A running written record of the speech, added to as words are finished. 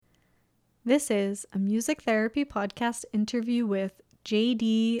This is a music therapy podcast interview with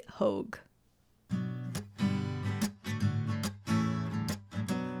J.D. Hogue.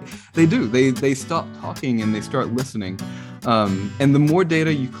 They do. They stop talking and they start listening. And the more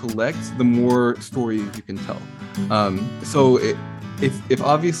data you collect, the more stories you can tell. If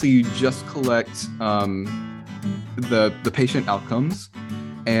obviously you just collect the patient outcomes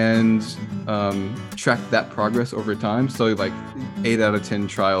and track that progress over time, so like 8 out of 10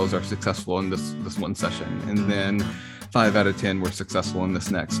 trials are successful in this one session, and then 5 out of 10 were successful in this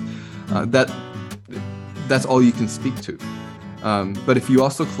next. That's all you can speak to. But if you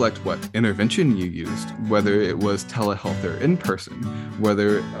also collect what intervention you used, whether it was telehealth or in person,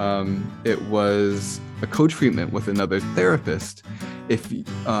 whether it was a co-treatment with another therapist, if you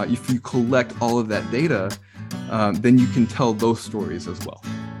collect all of that data, then you can tell those stories as well.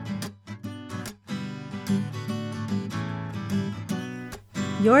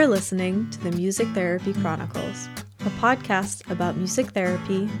 You're listening to the Music Therapy Chronicles, a podcast about music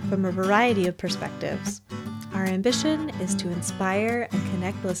therapy from a variety of perspectives. Our ambition is to inspire and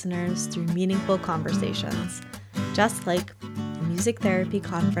connect listeners through meaningful conversations, just like a music therapy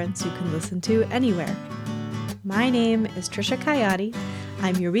conference you can listen to anywhere. My name is Trisha Coyote.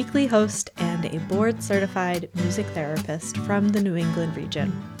 I'm your weekly host and a board-certified music therapist from the New England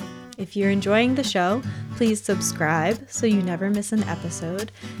region. If you're enjoying the show, please subscribe so you never miss an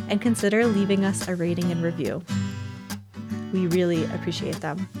episode, and consider leaving us a rating and review. We really appreciate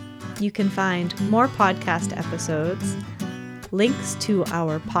them. You can find more podcast episodes, links to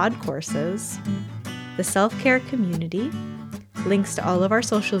our pod courses, the self-care community, links to all of our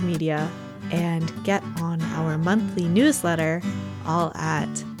social media, and get on our monthly newsletter, all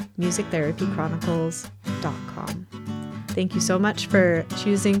at musictherapychronicles.com. Thank you so much for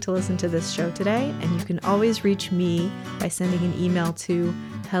choosing to listen to this show today, and you can always reach me by sending an email to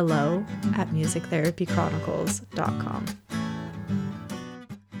hello@musictherapychronicles.com.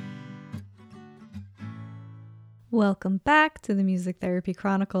 Welcome back to the Music Therapy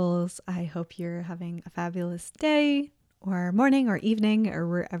Chronicles. I hope you're having a fabulous day or morning or evening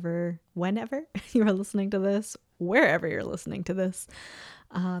or whenever you are listening to this, wherever you're listening to this.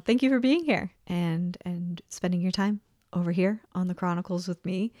 Thank you for being here and spending your time over here on the Chronicles with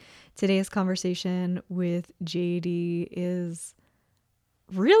me. Today's conversation with JD is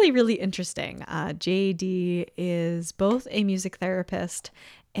really, really interesting. JD is both a music therapist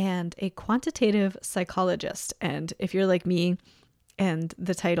and a quantitative psychologist. And if you're like me and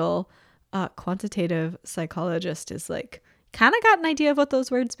the title quantitative psychologist is like, kind of got an idea of what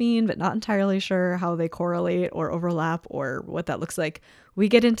those words mean, but not entirely sure how they correlate or overlap or what that looks like, we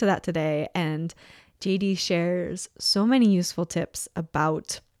get into that today. And JD shares so many useful tips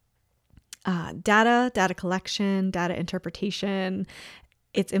about data collection, data interpretation,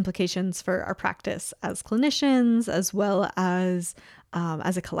 its implications for our practice as clinicians, as well as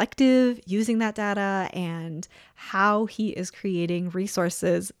a collective using that data, and how he is creating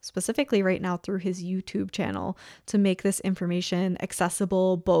resources specifically right now through his YouTube channel to make this information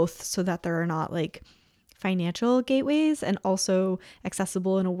accessible, both so that there are not like financial gateways, and also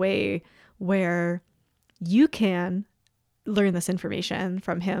accessible in a way where you can learn this information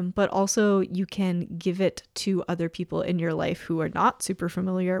from him, but also you can give it to other people in your life who are not super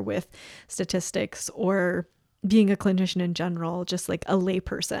familiar with statistics or being a clinician in general. Just like a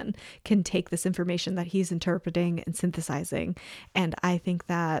layperson can take this information that he's interpreting and synthesizing. And I think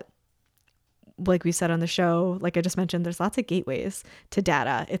that, like we said on the show, like I just mentioned, there's lots of gateways to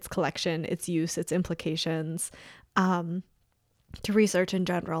data, its collection, its use, its implications, to research in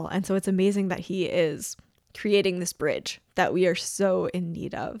general. And so it's amazing that he is creating this bridge that we are so in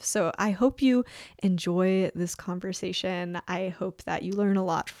need of. So I hope you enjoy this conversation. I hope that you learn a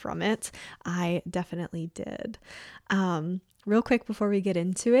lot from it. I definitely did. Real quick before we get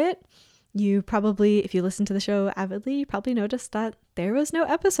into it, you probably, if you listen to the show avidly, you probably noticed that there was no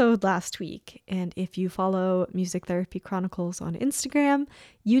episode last week. And if you follow Music Therapy Chronicles on Instagram,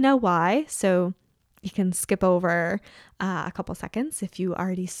 you know why. So you can skip over a couple seconds if you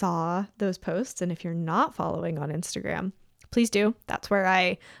already saw those posts. And if you're not following on Instagram, please do. That's where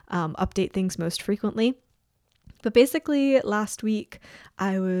I update things most frequently. But basically, last week,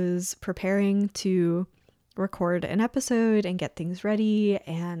 I was preparing to record an episode and get things ready.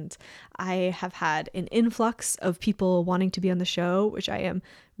 And I have had an influx of people wanting to be on the show, which I am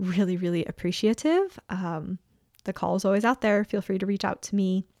really, really appreciative. The call is always out there. Feel free to reach out to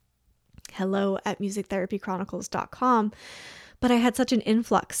me. hello@musictherapychronicles.com. But I had such an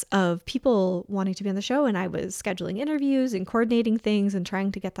influx of people wanting to be on the show, and I was scheduling interviews and coordinating things and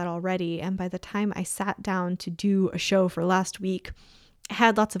trying to get that all ready. And by the time I sat down to do a show for last week, I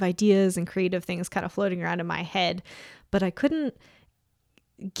had lots of ideas and creative things kind of floating around in my head, but I couldn't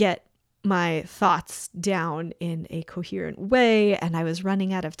get my thoughts down in a coherent way, and I was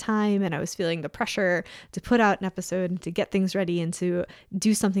running out of time, and I was feeling the pressure to put out an episode and to get things ready and to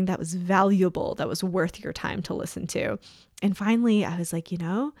do something that was valuable, that was worth your time to listen to. And finally I was like,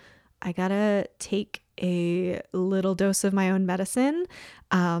 I gotta take a little dose of my own medicine.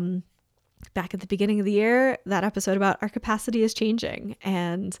 Back at the beginning of the year, that episode about our capacity is changing,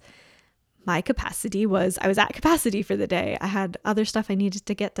 and my capacity was, I was at capacity for the day. I had other stuff I needed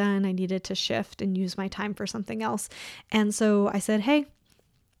to get done. I needed to shift and use my time for something else. And so I said, hey,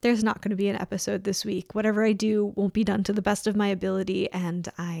 there's not going to be an episode this week. Whatever I do won't be done to the best of my ability. And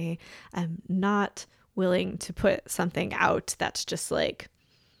I am not willing to put something out that's just like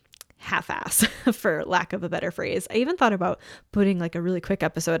half-ass, for lack of a better phrase. I even thought about putting like a really quick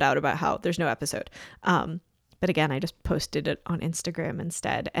episode out about how there's no episode. But again, I just posted it on Instagram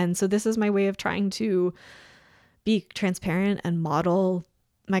instead. And so this is my way of trying to be transparent and model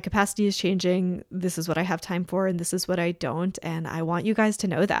my capacity is changing. This is what I have time for, and this is what I don't. And I want you guys to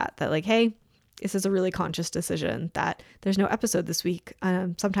know that like, hey, this is a really conscious decision that there's no episode this week.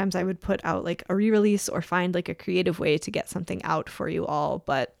 Sometimes I would put out like a re-release or find like a creative way to get something out for you all.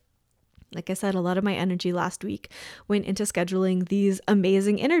 But like I said, a lot of my energy last week went into scheduling these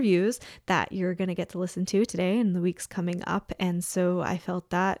amazing interviews that you're going to get to listen to today and the weeks coming up. And so I felt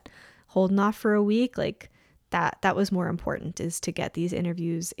that holding off for a week, like that was more important, is to get these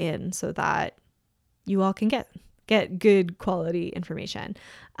interviews in so that you all can get good quality information.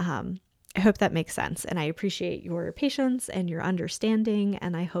 I hope that makes sense. And I appreciate your patience and your understanding.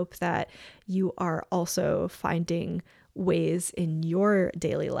 And I hope that you are also finding ways in your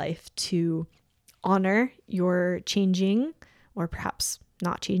daily life to honor your changing or perhaps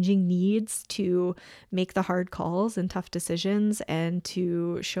not changing needs, to make the hard calls and tough decisions, and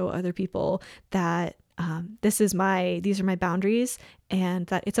to show other people that these are my boundaries, and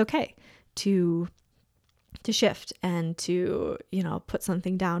that it's okay to shift and to, put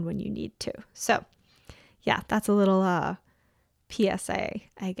something down when you need to. So yeah, that's a little PSA,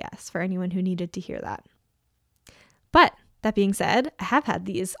 I guess, for anyone who needed to hear that. But that being said, I have had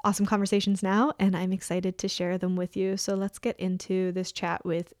these awesome conversations now, and I'm excited to share them with you. So let's get into this chat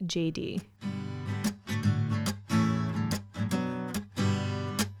with JD.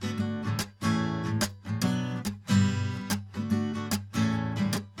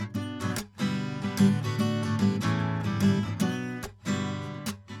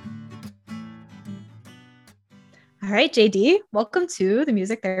 All right, JD, welcome to the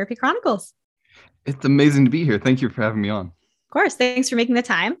Music Therapy Chronicles. It's amazing to be here. Thank you for having me on. Of course. Thanks for making the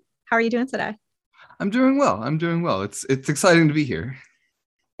time. How are you doing today? I'm doing well. It's exciting to be here.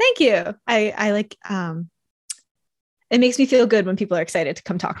 Thank you. I like, it makes me feel good when people are excited to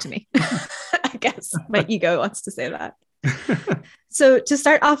come talk to me. I guess my ego wants to say that. So to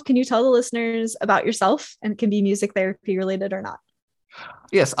start off, can you tell the listeners about yourself, and it can be music therapy related or not?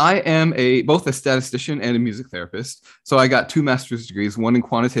 Yes, I am both a statistician and a music therapist. So I got 2 master's degrees, one in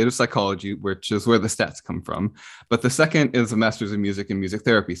quantitative psychology, which is where the stats come from. But the second is a master's in music and music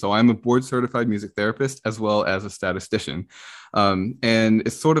therapy. So I'm a board certified music therapist as well as a statistician. And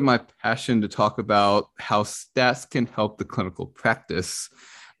it's sort of my passion to talk about how stats can help the clinical practice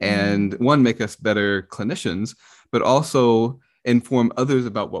and make us better clinicians, but also inform others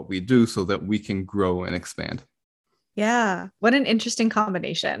about what we do so that we can grow and expand. Yeah. What an interesting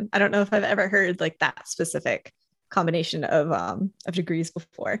combination. I don't know if I've ever heard like that specific combination of degrees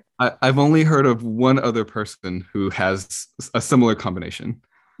before. I've only heard of one other person who has a similar combination.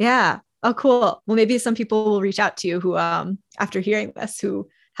 Yeah. Oh, cool. Well, maybe some people will reach out to you who, after hearing this, who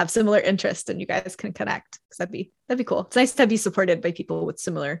have similar interests, and you guys can connect, because that'd be cool. It's nice to be supported by people with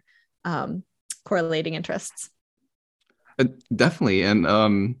similar correlating interests. Definitely.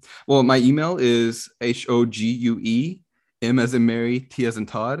 And well, my email is HOGUE, M as in Mary, T as in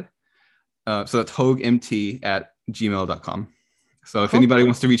Todd. So that's hogemt@gmail.com. So if anybody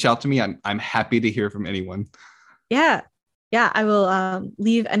wants to reach out to me, I'm happy to hear from anyone. Yeah. I will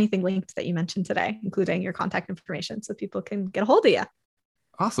leave anything linked that you mentioned today, including your contact information, so people can get a hold of you.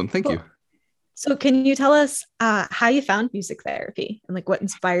 Awesome. Thank you. So can you tell us how you found music therapy, and like what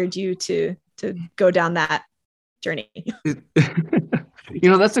inspired you to go down that journey?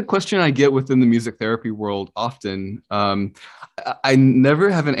 That's a question I get within the music therapy world often. I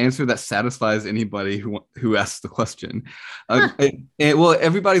never have an answer that satisfies anybody who asks the question. Well,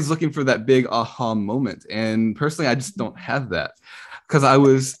 everybody's looking for that big aha moment, and personally, I just don't have that, because I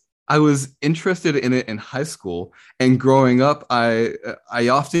I was interested in it in high school, and growing up, I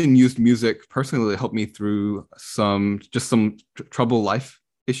often used music personally to help me through some trouble life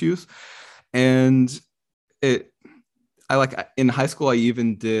issues, and it I like in high school I even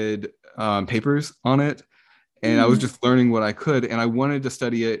did papers on it, and I was Hmm. just learning what I could, and I wanted to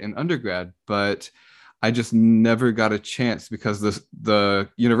study it in undergrad, but I just never got a chance because the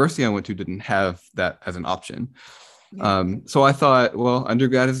university I went to didn't have that as an option. Yeah. So I thought, well,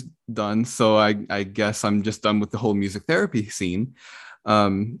 undergrad is done, so I guess I'm just done with the whole music therapy scene.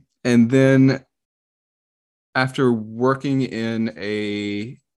 And then after working in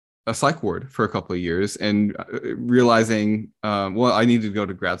a psych ward for a couple of years and realizing, well, I needed to go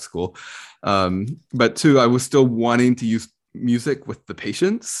to grad school, but two, I was still wanting to use music with the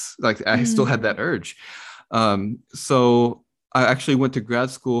patients. Like I still Mm. had that urge. So I actually went to grad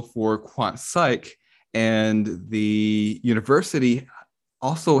school for quant psych, and the university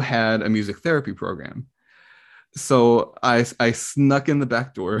also had a music therapy program. So I snuck in the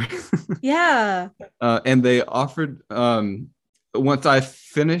back door, Yeah. and they offered, once I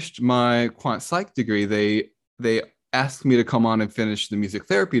finished my quant psych degree, they asked me to come on and finish the music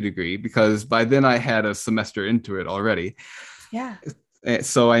therapy degree because by then I had a semester into it already. Yeah.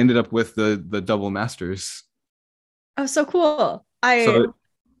 So I ended up with the double masters. Oh, so cool. I So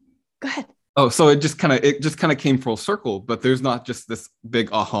Go ahead. oh, so it just kind of came full circle, but there's not just this big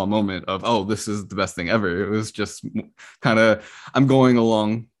aha moment of, oh, this is the best thing ever. It was just kind of, I'm going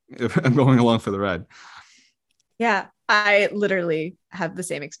along, I'm going along for the ride. Yeah, I literally have the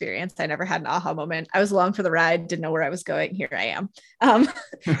same experience. I never had an aha moment. I was along for the ride, didn't know where I was going. Here I am. Um,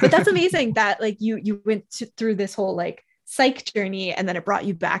 but that's amazing that like you went through this whole like psych journey and then it brought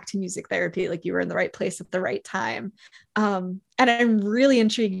you back to music therapy. Like you were in the right place at the right time. And I'm really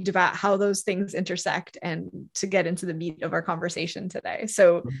intrigued about how those things intersect and to get into the meat of our conversation today.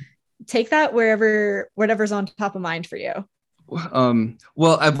 So take that whatever's on top of mind for you.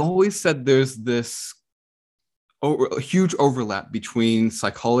 Well, I've always said there's this a huge overlap between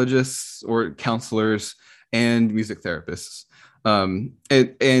psychologists or counselors and music therapists.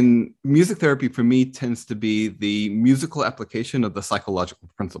 And music therapy for me tends to be the musical application of the psychological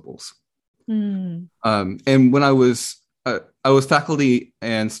principles. Hmm. And when I was faculty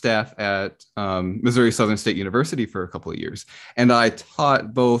and staff at Missouri Southern State University for a couple of years, and I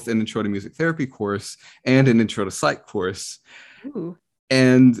taught both an intro to music therapy course and an intro to psych course, Ooh.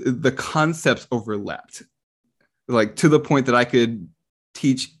 and the concepts overlapped, like to the point that I could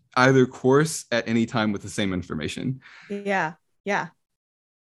teach either course at any time with the same information. Yeah. Yeah.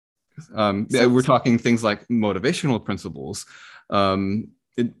 Yeah, So we're talking things like motivational principles, um,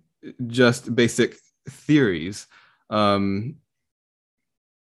 it, just basic theories. Um,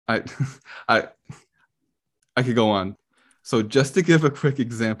 I, I, I could go on. So just to give a quick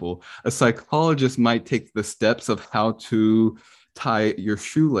example, a psychologist might take the steps of how to tie your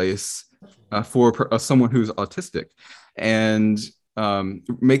shoelace for someone who's autistic and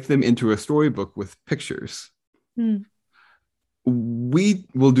make them into a storybook with pictures. hmm. We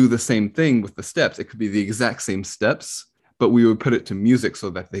will do the same thing with the steps. It could be the exact same steps, but we would put it to music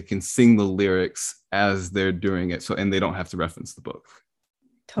so that they can sing the lyrics as they're doing it. So, and they don't have to reference the book.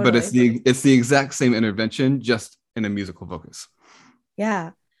 But Totally. it's the exact same intervention, just in a musical focus.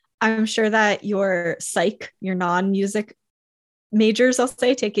 Yeah. I'm sure that your non-music majors, I'll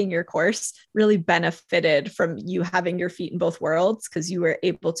say, taking your course really benefited from you having your feet in both worlds because you were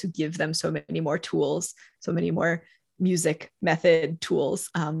able to give them so many more tools, so many more music method tools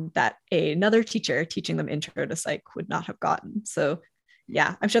that another teacher teaching them intro to psych would not have gotten. So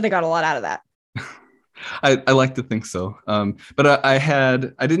yeah, I'm sure they got a lot out of that. I like to think so. But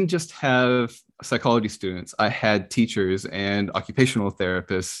I didn't just have psychology students. I had teachers and occupational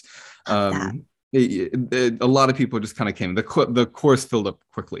therapists. Love that. A lot of people just kind of came. The course filled up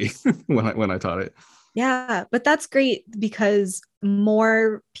quickly when I taught it. Yeah, but that's great because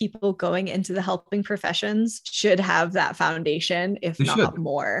more people going into the helping professions should have that foundation, if They not should.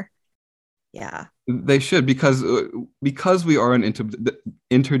 more. Yeah. They should because we are an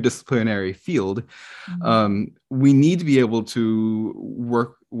interdisciplinary field. Mhm. We need to be able to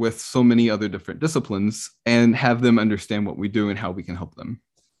work with so many other different disciplines and have them understand what we do and how we can help them.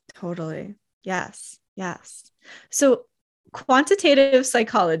 Totally. Yes. Yes. So quantitative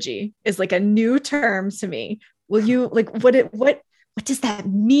psychology is like a new term to me. Will you like what does that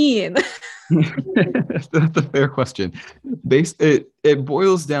mean? That's a fair question. It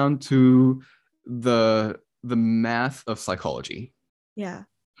boils down to the math of psychology. Yeah.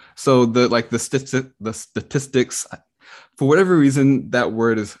 So the statistics. For whatever reason, that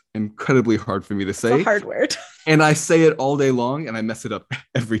word is incredibly hard for me to It's a say. hard word. And I say it all day long and I mess it up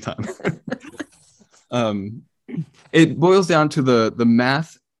every time. um, it boils down to the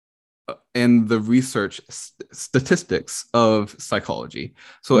math and the research statistics of psychology.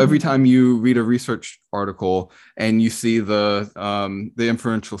 So every time you read a research article and you see the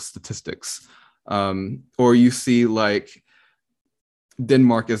inferential statistics, or you see like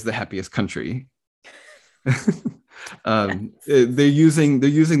Denmark is the happiest country, they're using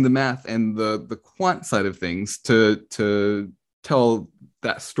the math and the quant side of things to tell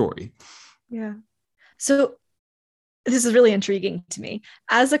that story. Yeah. So this is really intriguing to me.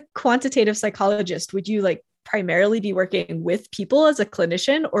 As a quantitative psychologist, would you like primarily be working with people as a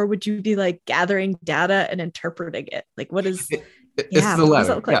clinician, or would you be like gathering data and interpreting it? Like, what is, It's the what does that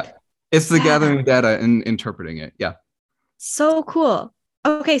latter. look Yeah. like? It's the Yeah. gathering data and interpreting it. Yeah. So cool.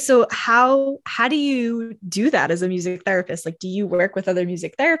 Okay, so how do you do that as a music therapist? Like, do you work with other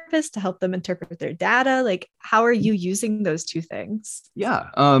music therapists to help them interpret their data? Like, how are you using those two things?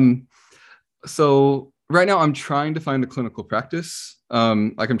 Yeah. So right now I'm trying to find a clinical practice.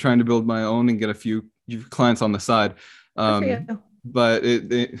 Like I'm trying to build my own and get a few clients on the side. Good for you. But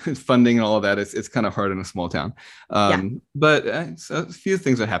funding and all of that, it's kind of hard in a small town. Yeah. But so a few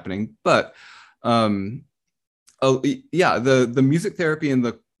things are happening. But yeah, the music therapy and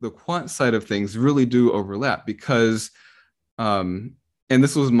the quant side of things really do overlap because and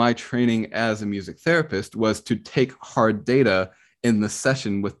this was my training as a music therapist, was to take hard data in the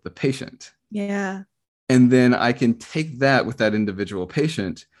session with the patient. Yeah. And then I can take that with that individual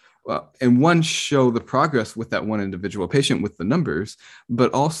patient, and one, show the progress with that one individual patient with the numbers,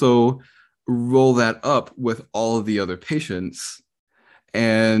 but also roll that up with all of the other patients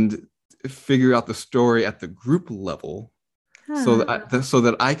and figure out the story at the group level. So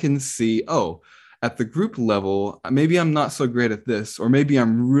that I can see, oh, at the group level, maybe I'm not so great at this, or maybe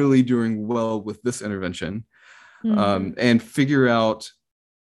I'm really doing well with this intervention, and figure out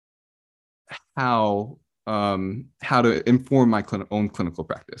how to inform my own clinical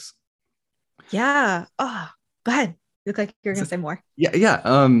practice. Yeah. Oh, go ahead. You look like you're gonna say more.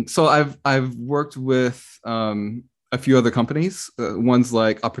 Yeah. So I've worked with a few other companies, ones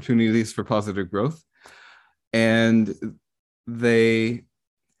like Opportunities for Positive Growth, and they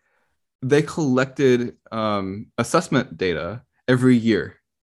collected assessment data every year,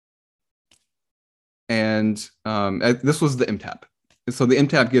 and this was the MTAP. So the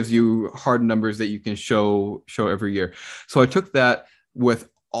MTAP gives you hard numbers that you can show every year. So I took that with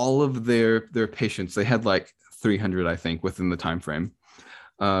all of their patients. They had like 300, I think, within the time frame,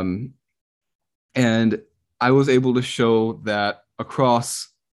 and I was able to show that across,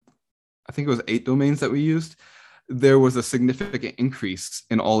 I think it was 8 domains that we used, there was a significant increase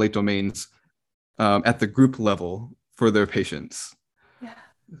in all 8 domains at the group level for their patients.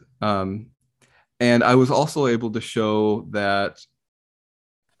 Yeah. And I was also able to show that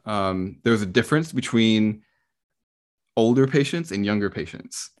there's a difference between older patients and younger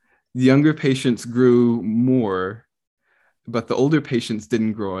patients. The younger patients grew more, but the older patients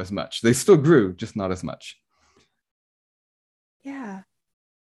didn't grow as much. They still grew, just not as much. Yeah.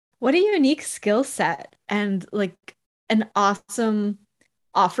 What a unique skill set and like an awesome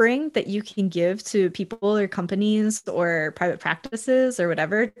offering that you can give to people or companies or private practices or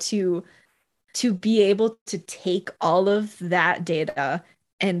whatever to be able to take all of that data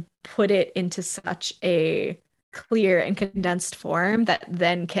and put it into such a clear and condensed form that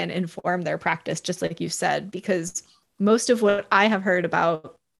then can inform their practice, just like you said, because most of what I have heard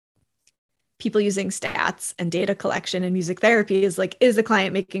about people using stats and data collection and music therapy is like, is the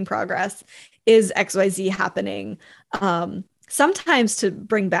client making progress? Is XYZ happening? Sometimes to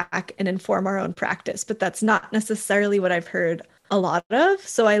bring back and inform our own practice, but that's not necessarily what I've heard a lot of.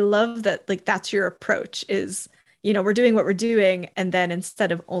 So I love that, like, that's your approach is, we're doing what we're doing. And then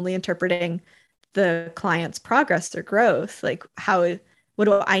instead of only interpreting the client's progress or growth, like what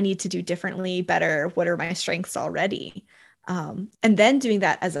do I need to do differently, better? What are my strengths already? And then doing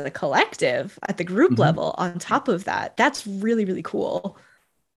that as a collective at the group level on top of that, that's really, really cool.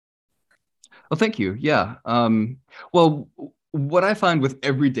 Well, thank you. Yeah. Well, what I find with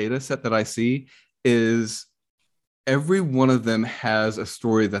every data set that I see is every one of them has a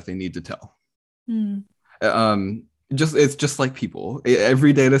story that they need to tell. It's just like people.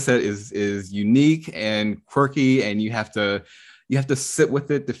 Every data set is unique and quirky, and you have to sit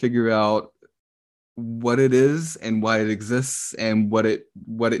with it to figure out what it is and why it exists and what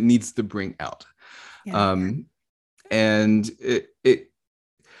it needs to bring out. Yeah. And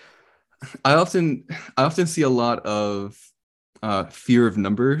I often see a lot of fear of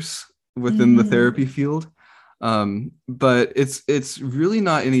numbers within the therapy field. But it's really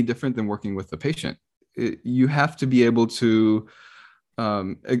not any different than working with the patient. You have to be able to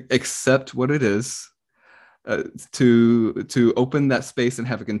accept what it is, to open that space and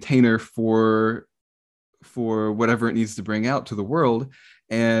have a container for whatever it needs to bring out to the world,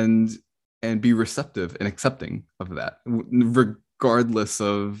 and be receptive and accepting of that, regardless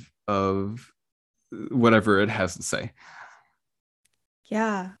of whatever it has to say.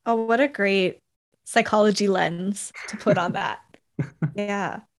 Yeah. Oh, what a great psychology lens to put on that.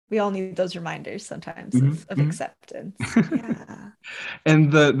 Yeah. We all need those reminders sometimes of acceptance. Yeah.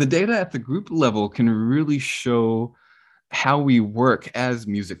 And the data at the group level can really show how we work as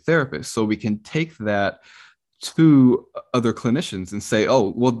music therapists. So we can take that to other clinicians and say,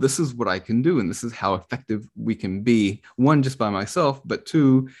 oh, well, this is what I can do, and this is how effective we can be. One, just by myself, but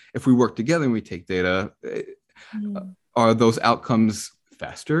two, if we work together and we take data, are those outcomes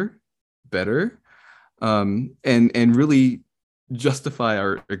faster, better, and really justify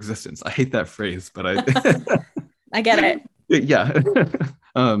our existence? I hate that phrase, but I get it. Yeah.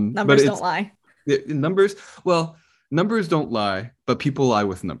 Numbers don't lie. Numbers, well, numbers don't lie, but people lie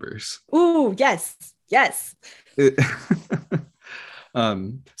with numbers. Ooh, yes. Yes.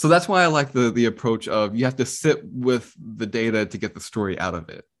 So that's why I like the approach of you have to sit with the data to get the story out of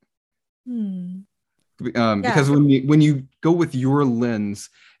it. Because when you go with your lens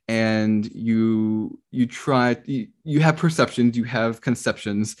and you try, you have perceptions, you have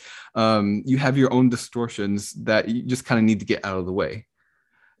conceptions, you have your own distortions that you just kind of need to get out of the way.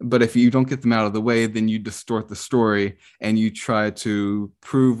 But if you don't get them out of the way, then you distort the story and you try to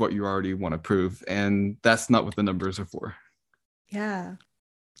prove what you already want to prove. And that's not what the numbers are for. Yeah.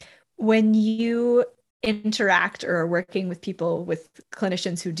 When you interact or are working with people, with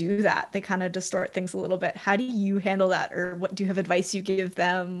clinicians who do that, they kind of distort things a little bit. How do you handle that? Or what do you have advice you give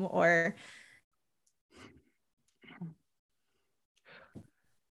them? Or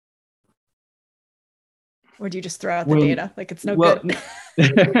do you just throw out the data? Like it's no good.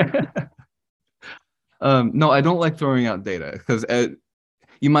 No, I don't like throwing out data because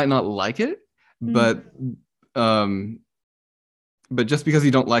you might not like it, but just because you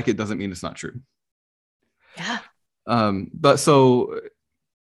don't like it doesn't mean it's not true. Yeah. But so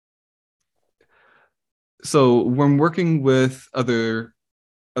when working with other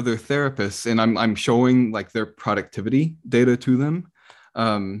therapists and I'm showing like their productivity data to them,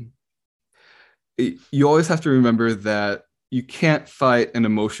 you always have to remember that you can't fight an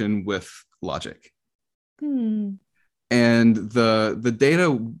emotion with logic. And the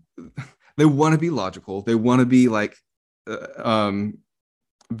data, they want to be logical. They want to be like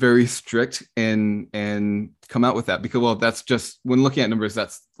very strict and come out with that, because, well, that's just, when looking at numbers,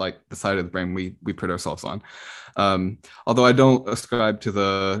 that's like the side of the brain we put ourselves on. Although I don't ascribe to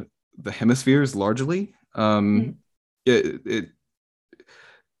the hemispheres largely.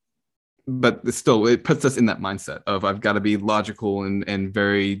 But still, it puts us in that mindset of I've got to be logical and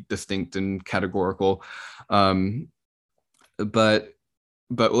very distinct and categorical. But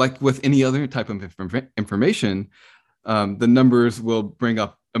like with any other type of information, the numbers will bring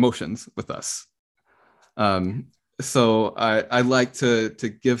up emotions with us. So I like to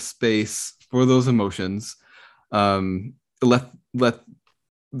give space for those emotions. Let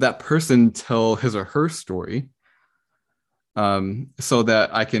that person tell his or her story, so that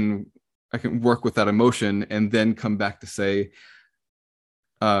I can work with that emotion and then come back to say,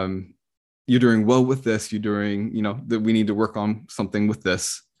 you're doing well with this. You're doing, that we need to work on something with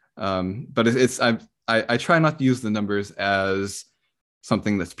this. But I try not to use the numbers as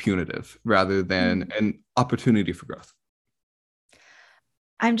something that's punitive rather than an opportunity for growth.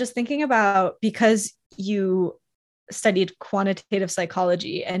 I'm just thinking about, because you studied quantitative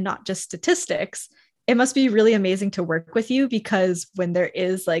psychology and not just statistics, it must be really amazing to work with you, because when there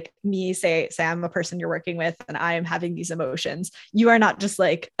is like me, say I'm a person you're working with and I am having these emotions, you are not just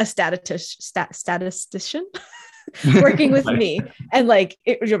like a statistician working with me and like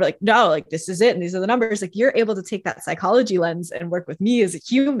you're like, no, like this is it and these are the numbers. Like you're able to take that psychology lens and work with me as a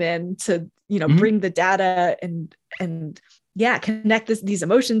human to bring the data and connect these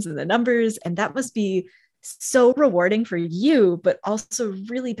emotions and the numbers. And that must be so rewarding for you, but also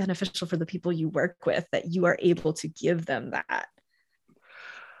really beneficial for the people you work with, that you are able to give them that.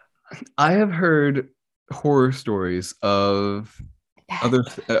 I have heard horror stories of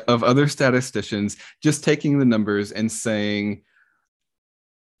other statisticians just taking the numbers and saying,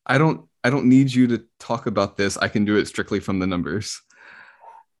 I don't need you to talk about this. I can do it strictly from the numbers.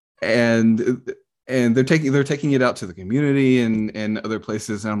 And they're taking it out to the community and other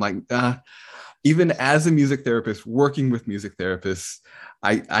places. And I'm like, even as a music therapist working with music therapists,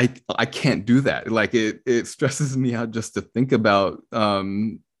 I can't do that. Like it stresses me out just to think about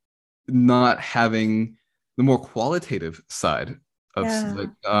not having the more qualitative side of Yeah.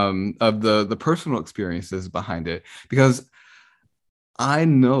 of the personal experiences behind it, because I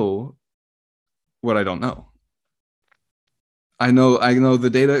know what I don't know. I know the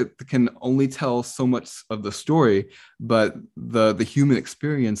data can only tell so much of the story, but the human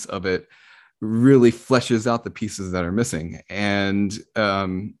experience of it really fleshes out the pieces that are missing. And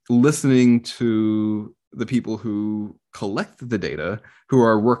listening to the people who collect the data, who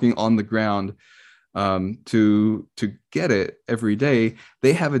are working on the ground to get it every day,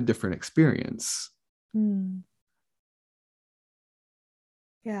 they have a different experience. Hmm.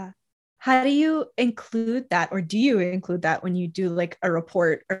 Yeah. How do you include that, or do you include that when you do like a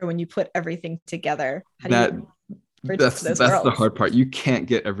report or when you put everything together? How do That you bridge those that's the worlds? hard part. You can't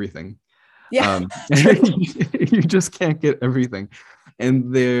get everything. Yeah, Um, true. you just can't get everything.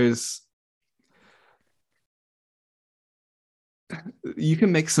 And you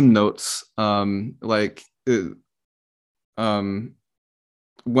can make some notes, um,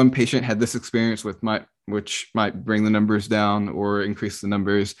 one patient had this experience with which might bring the numbers down or increase the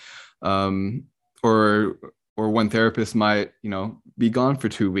numbers, um, or one therapist might be gone for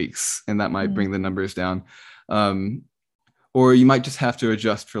 2 weeks and that might Mm, bring the numbers down, um, or you might just have to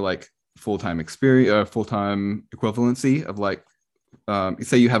adjust for like full-time experience, full-time equivalency of like,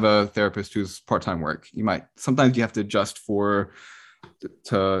 say you have a therapist who's part-time work, sometimes you have to adjust for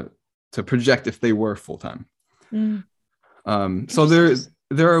to project if they were full-time. mm. So Interesting.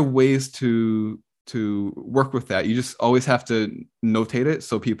 there are ways to work with that. You just always have to notate it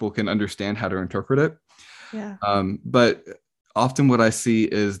so people can understand how to interpret it. Yeah. But often what I see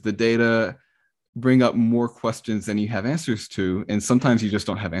is the data bring up more questions than you have answers to, and sometimes you just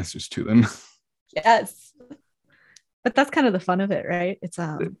don't have answers to them. Yes. But that's kind of the fun of it, right? It's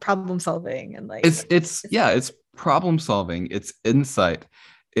problem solving and like It's problem solving, it's insight,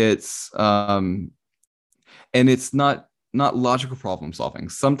 it's and it's not logical problem solving.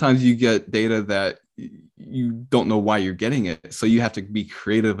 Sometimes you get data that you don't know why you're getting it, so you have to be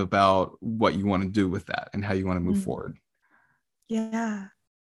creative about what you want to do with that and how you want to move mm, forward. yeah.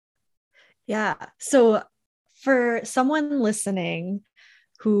 Yeah. So for someone listening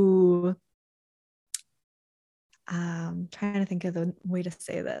who trying to think of the way to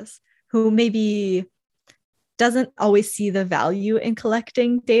say this, who maybe doesn't always see the value in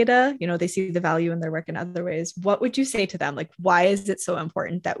collecting data, they see the value in their work in other ways. What would you say to them? Like, why is it so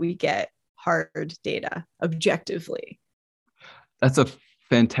important that we get hard data objectively? That's a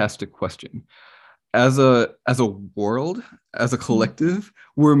fantastic question. As a world, as a Mm. collective,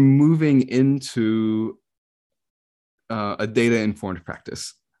 we're moving into a data informed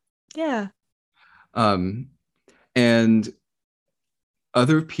practice. Yeah. Um, and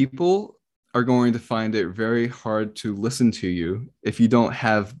other people are going to find it very hard to listen to you if you don't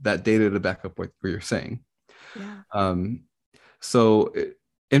have that data to back up what you're saying. Yeah. Um, so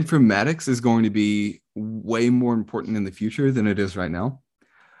informatics is going to be way more important in the future than it is right now.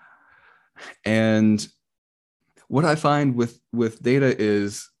 And what I find with data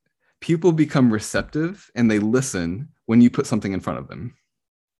is people become receptive and they listen when you put something in front of them.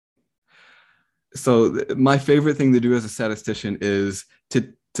 So my favorite thing to do as a statistician is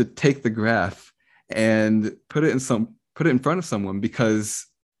to take the graph and put it in front of someone, because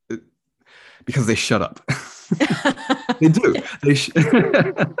they shut up. They do. They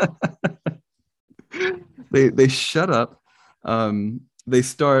shut up. They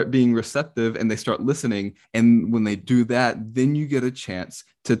start being receptive and they start listening. And when they do that, then you get a chance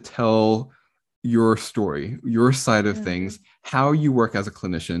to tell your story, your side of Yeah. things, how you work as a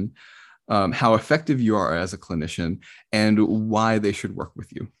clinician, how effective you are as a clinician, and why they should work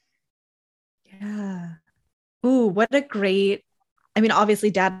with you. Yeah. Ooh, what a great, I mean,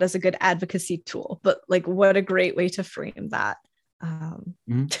 obviously data is a good advocacy tool, but like what a great way to frame that.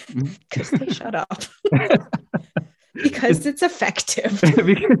 Because they shut up. Because it's effective.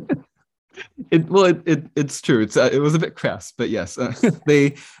 It's true. It was a bit crass, but yes,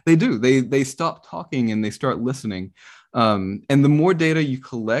 they do. They stop talking and they start listening. And the more data you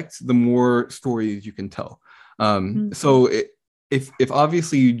collect, the more stories you can tell. So if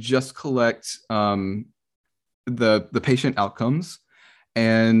obviously you just collect the patient outcomes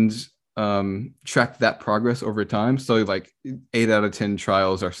and track that progress over time. So like 8 out of 10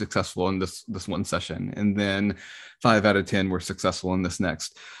 trials are successful in this one session, and then 5 out of 10 were successful in this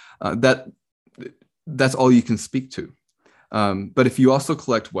next. That's all you can speak to. But if you also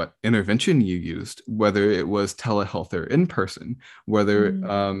collect what intervention you used, whether it was telehealth or in person, whether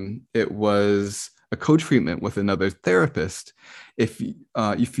it was a co-treatment with another therapist, if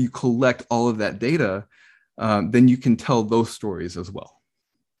you collect all of that data, then you can tell those stories as well.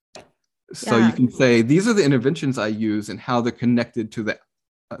 So you can say, these are the interventions I use and how they're connected to the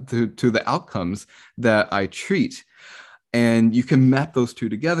outcomes that I treat. And you can map those two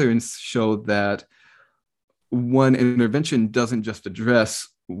together and show that one intervention doesn't just address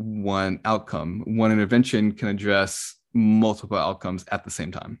one outcome. One intervention can address multiple outcomes at the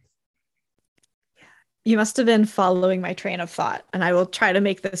same time. You must have been following my train of thought, and I will try to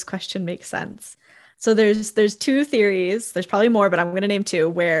make this question make sense. So there's two theories. There's probably more, but I'm going to name two,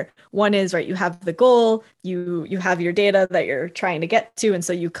 where one is, right, you have the goal, you have your data that you're trying to get to, and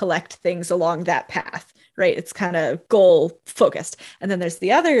so you collect things along that path, right? It's kind of goal focused. And then there's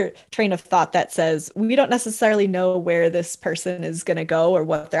the other train of thought that says we don't necessarily know where this person is going to go or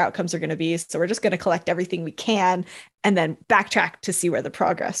what their outcomes are going to be, so we're just going to collect everything we can and then backtrack to see where the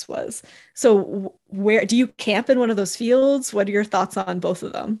progress was. So where do you camp in one of those fields? What are your thoughts on both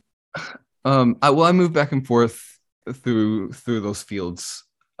of them? I move back and forth through those fields,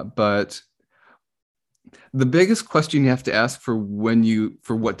 but the biggest question you have to ask for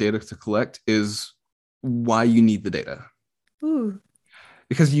what data to collect is why you need the data. Ooh.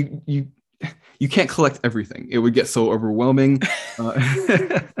 Because you can't collect everything. It would get so overwhelming.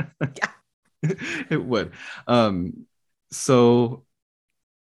 Yeah. It would. So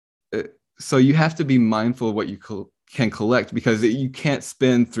you have to be mindful of what you can collect, because you can't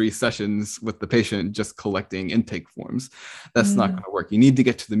spend 3 sessions with the patient just collecting intake forms. That's not going to work. You need to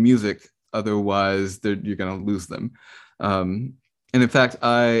get to the music, otherwise you're going to lose them. And in fact,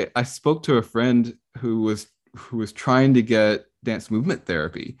 I spoke to a friend who was trying to get dance movement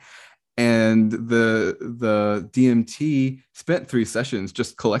therapy, and the DMT spent 3 sessions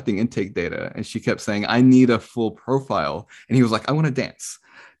just collecting intake data, and she kept saying, I need a full profile, and he was like, I want to dance.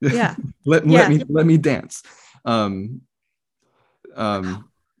 Yeah. let me dance. I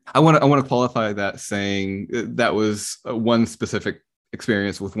want to qualify that, saying that was one specific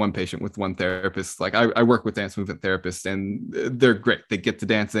experience with one patient, with one therapist. Like I work with dance movement therapists, and they're great. They get to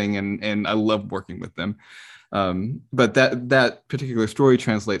dancing, and I love working with them. But that particular story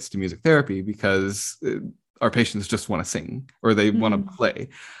translates to music therapy, because our patients just want to sing, or they want to play.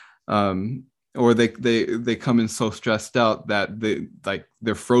 Or they come in so stressed out that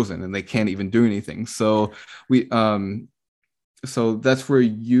they're frozen and they can't even do anything. So so that's where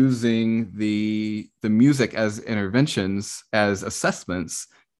using the music as interventions, as assessments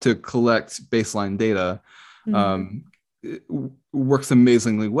to collect baseline data, works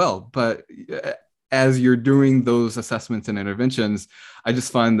amazingly well. But as you're doing those assessments and interventions, I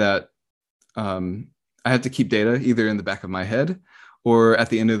just find that I have to keep data either in the back of my head, or at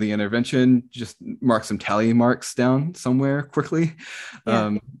the end of the intervention, just mark some tally marks down somewhere quickly,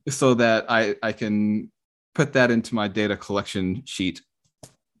 so that I can put that into my data collection sheet.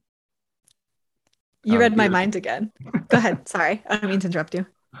 You read my mind again. Go ahead. Sorry, I don't mean to interrupt you.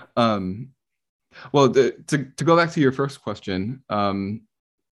 Well, to go back to your first question,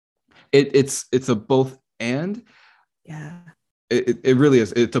 it's a both and. Yeah. It really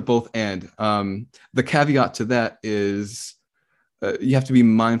is. It's a both and. The caveat to that is, you have to be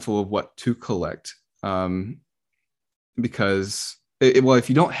mindful of what to collect, because if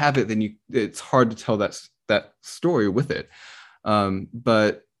you don't have it, then it's hard to tell that story with it.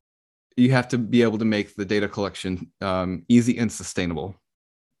 But you have to be able to make the data collection easy and sustainable.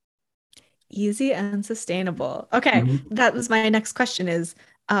 Easy and sustainable. Okay, that was my next question: is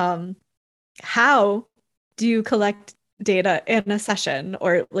how do you collect data in a session,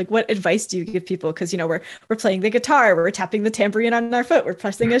 or like what advice do you give people? Because we're playing the guitar, we're tapping the tambourine on our foot, we're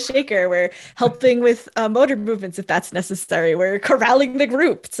pressing a shaker, we're helping with motor movements if that's necessary, we're corralling the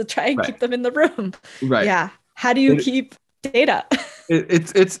group to try and keep them in the room. Yeah, how do you keep data?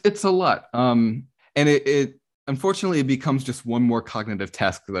 It's a lot, and it unfortunately it becomes just one more cognitive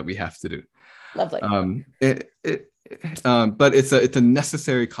task that we have to do. Lovely. But it's a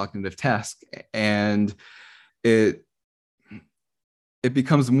necessary cognitive task, and it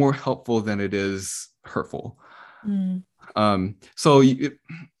becomes more helpful than it is hurtful. But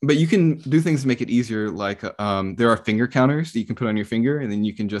you can do things to make it easier, like there are finger counters that you can put on your finger, and then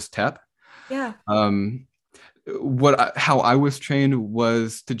you can just tap. Yeah. How I was trained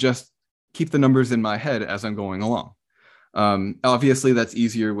was to just keep the numbers in my head as I'm going along. Obviously, that's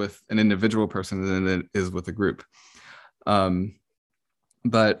easier with an individual person than it is with a group.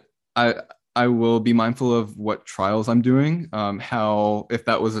 But I will be mindful of what trials I'm doing, how, if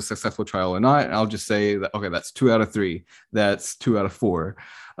that was a successful trial or not. And I'll just say that, okay, that's 2 out of 3, that's 2 out of 4.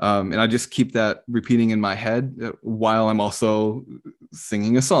 And I just keep that repeating in my head while I'm also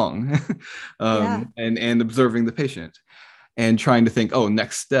singing a song Yeah. and observing the patient and trying to think, oh,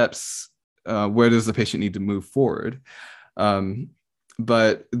 next steps, where does the patient need to move forward?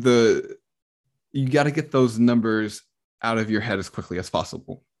 But you got to get those numbers out of your head as quickly as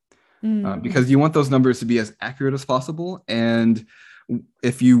possible. Because you want those numbers to be as accurate as possible. And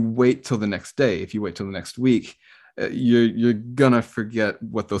if you wait till the next day, if you wait till the next week, you're gonna forget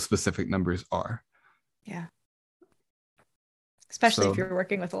what those specific numbers are. Yeah. Especially if you're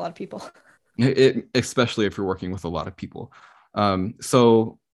working with a lot of people. Especially if you're working with a lot of people.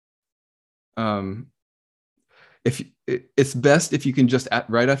 So if it's best if you can just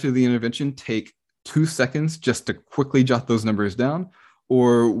right after the intervention take 2 seconds just to quickly jot those numbers down,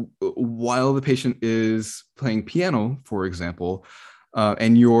 or while the patient is playing piano, for example,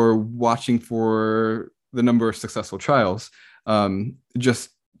 and you're watching for the number of successful trials,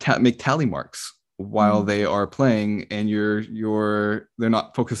 just make tally marks while they are playing, and they're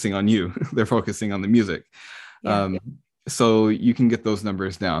not focusing on you, they're focusing on the music. So you can get those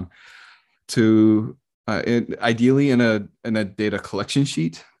numbers down to ideally in a data collection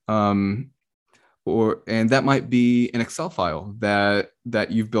sheet, and that might be an Excel file that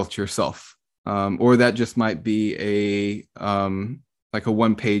you've built yourself, or that just might be like a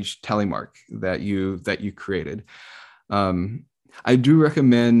 1-page tally mark that you created. I do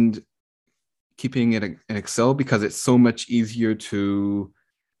recommend keeping it in Excel because it's so much easier to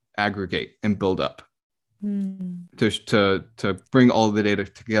aggregate and build up, to bring all the data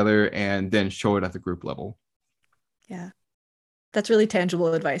together and then show it at the group level. Yeah, that's really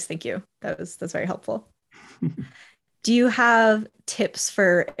tangible advice. Thank you. That's very helpful. Do you have tips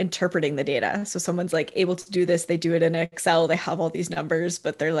for interpreting the data? So someone's like able to do this, they do it in Excel, they have all these numbers,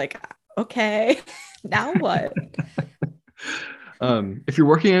 but they're like, okay, now what? If you're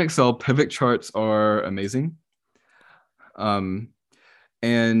working in Excel, pivot charts are amazing. And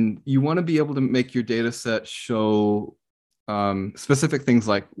you want to be able to make your data set show specific things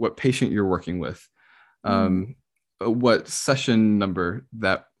like what patient you're working with, what session number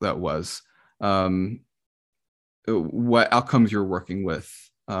that was, what outcomes you're working with,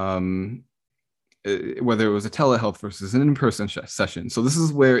 whether it was a telehealth versus an in-person session. So this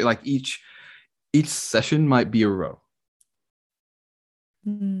is where like each session might be a row.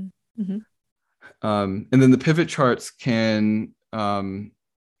 And then the pivot charts can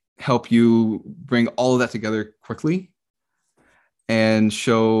help you bring all of that together quickly and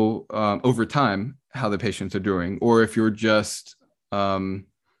show over time how the patients are doing. Or if you're just wanting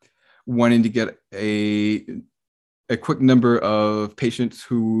to get a quick number of patients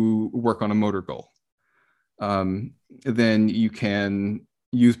who work on a motor goal, then you can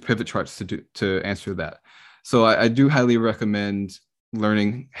use pivot charts to answer that. So I do highly recommend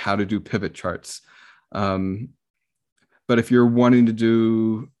learning how to do pivot charts. But if you're wanting to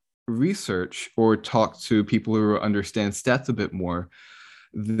do research or talk to people who understand stats a bit more,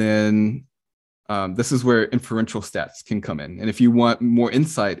 then this is where inferential stats can come in. And if you want more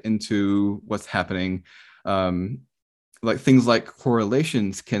insight into what's happening, like things like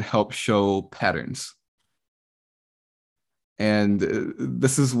correlations can help show patterns. And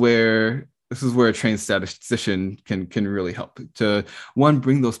this is where a trained statistician can really help to, one,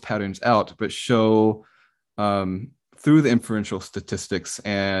 bring those patterns out, but show through the inferential statistics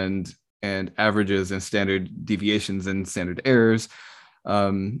and averages and standard deviations and standard errors,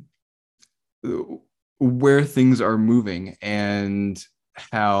 where things are moving and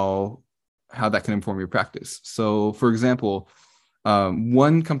how that can inform your practice. So, for example,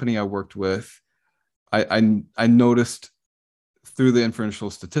 one company I worked with, I noticed through the inferential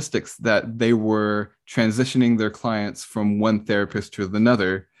statistics that they were transitioning their clients from one therapist to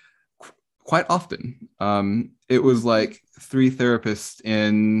another quite often. It was like 3 therapists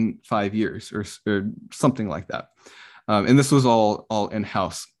in 5 years or something like that. And this was all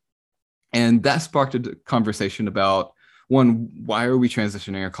in-house. And that sparked a conversation about, one, why are we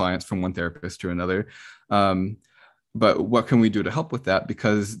transitioning our clients from one therapist to another? But what can we do to help with that?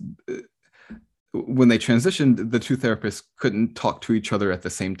 Because when they transitioned, the 2 therapists couldn't talk to each other at the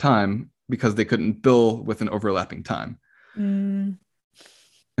same time because they couldn't bill with an overlapping time.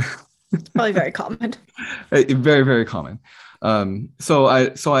 It's probably very common. Very, very common. So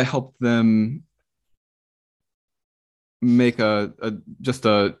I helped them make a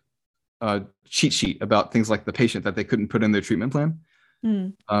cheat sheet about things like the patient that they couldn't put in their treatment plan.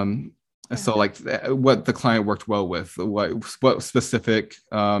 Yeah. So like what the client worked well with, what specific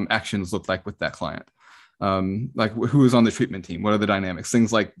actions looked like with that client. Like who was on the treatment team, what are the dynamics,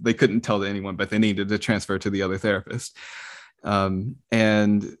 things like they couldn't tell to anyone, but they needed to transfer to the other therapist.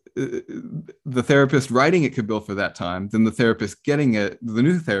 And the therapist writing it could bill for that time. Then the therapist getting it, the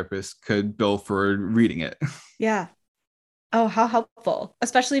new therapist could bill for reading it. Yeah. Oh, how helpful,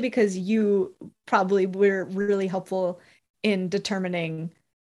 especially because you probably were really helpful in determining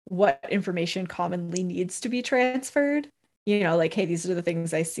what information commonly needs to be transferred. Like, hey, these are the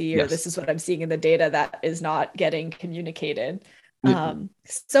things I see, or this Yes. is what I'm seeing in the data that is not getting communicated.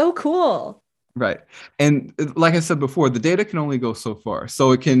 So cool. Right. And like I said before, the data can only go so far.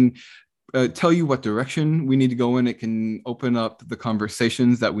 So it can tell you what direction we need to go in. It can open up the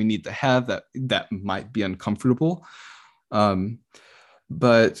conversations that we need to have that might be uncomfortable. Um,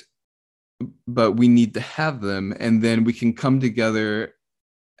 but we need to have them, and then we can come together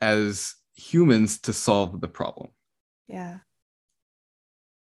as humans to solve the problem. Yeah.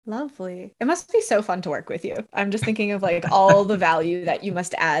 Lovely. It must be so fun to work with you. I'm just thinking of like all the value that you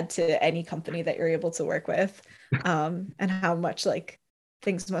must add to any company that you're able to work with, and how much like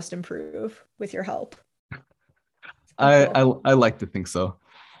things must improve with your help. I like to think so.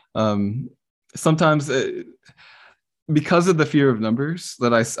 Sometimes because of the fear of numbers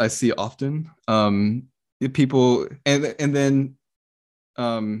that I see often, people and then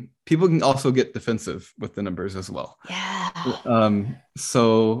people can also get defensive with the numbers as well. Yeah.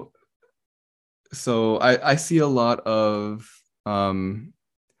 So I see a lot of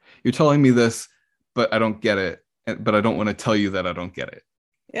you're telling me this, but I don't get it, but I don't want to tell you that I don't get it.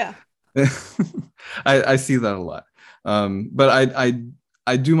 Yeah. I see that a lot. But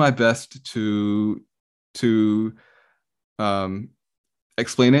I do my best to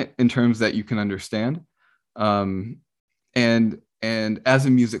explain it in terms that you can understand. And as a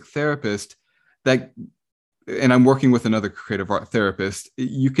music therapist, and I'm working with another creative art therapist,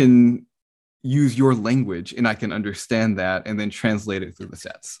 you can use your language and I can understand that and then translate it through the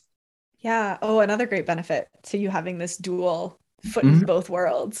sets. Yeah. Oh, another great benefit to you having this dual foot in both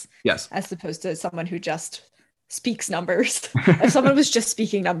worlds. Yes. As opposed to someone who just speaks numbers. If someone was just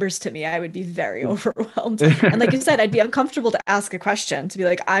speaking numbers to me, I would be very overwhelmed. And like you said, I'd be uncomfortable to ask a question, to be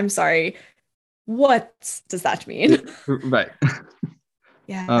like, I'm sorry, what does that mean? Right.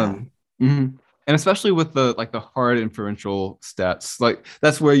 Yeah. And especially with the hard inferential stats, like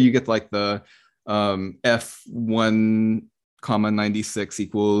that's where you get like the f1 comma 96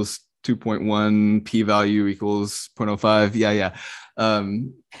 equals 2.1, p-value equals 0.05. Yeah.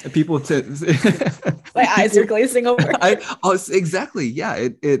 People my eyes are glazing over. Exactly. Yeah,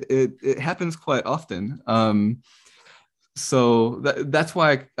 it happens quite often. So that's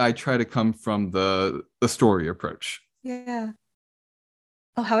why I try to come from the story approach. Yeah.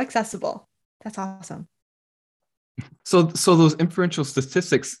 Oh, how accessible. That's awesome. So those inferential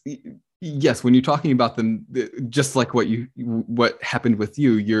statistics, yes, when you're talking about them, just like what happened with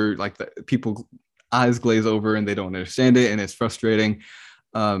you, you're like the people eyes glaze over and they don't understand it and it's frustrating.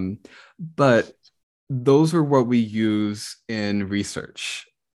 But those are what we use in research.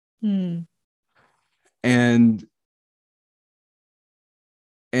 And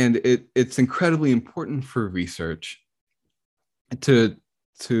it's incredibly important for research to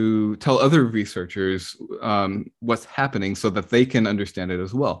tell other researchers what's happening so that they can understand it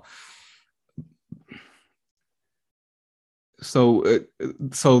as well. So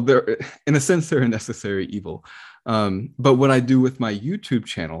they're, in a sense, they're a necessary evil. But what I do with my YouTube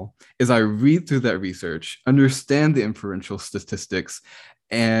channel is I read through that research, understand the inferential statistics,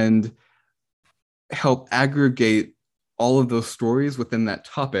 and help aggregate all of those stories within that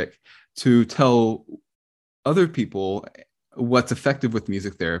topic to tell other people what's effective with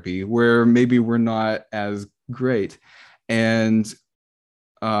music therapy, where maybe we're not as great, and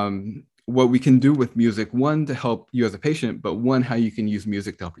what we can do with music, one, to help you as a patient, but one, how you can use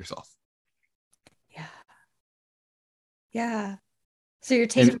music to help yourself. Yeah. So you're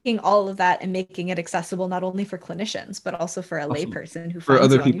taking all of that and making it accessible not only for clinicians, but also for a layperson who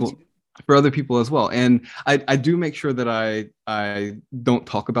finds you on YouTube. For other people as well. And I do make sure that I don't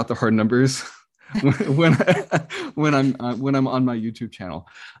talk about the hard numbers when I'm on my YouTube channel.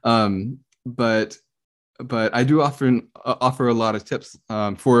 But I do often offer a lot of tips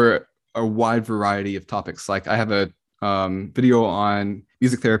for a wide variety of topics. Like I have a video on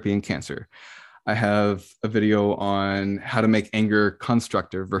music therapy and cancer. I have a video on how to make anger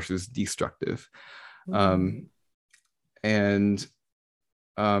constructive versus destructive. And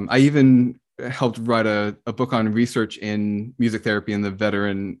I even helped write a book on research in music therapy in the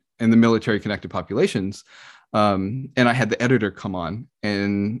veteran and the military connected populations, And I had the editor come on,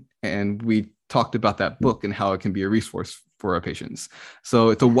 and we talked about that book and how it can be a resource for our patients. So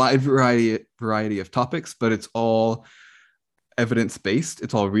it's a wide variety of topics, but it's all evidence-based.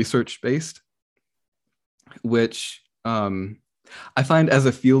 It's all research-based, which I find as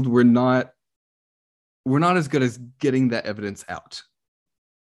a field, we're not as good as getting that evidence out.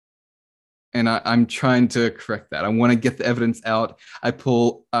 And I'm trying to correct that. I want to get the evidence out. I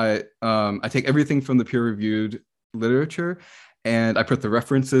take everything from the peer-reviewed literature, and I put the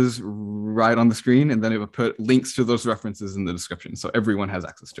references right on the screen, and then it would put links to those references in the description, so everyone has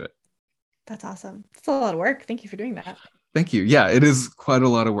access to it. That's awesome. It's a lot of work. Thank you for doing that. Thank you. Yeah, it is quite a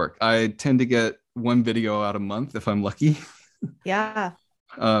lot of work. I tend to get one video out a month if I'm lucky. Yeah.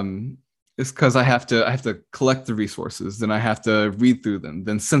 It's because I have to collect the resources, then I have to read through them,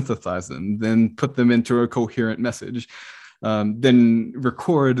 then synthesize them, then put them into a coherent message, then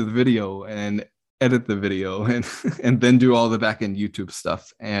record the video and edit the video, and then do all the back-end YouTube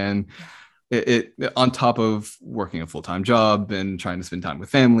stuff. And it on top of working a full-time job and trying to spend time with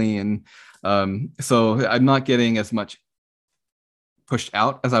family. And so I'm not getting as much pushed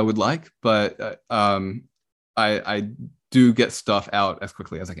out as I would like, but I do get stuff out as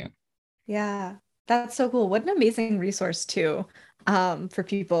quickly as I can. Yeah, that's so cool. What an amazing resource too, for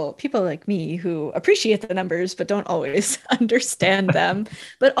people like me who appreciate the numbers but don't always understand them.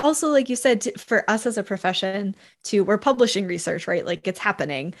 But also, like you said, for us as a profession, we're publishing research, right? Like it's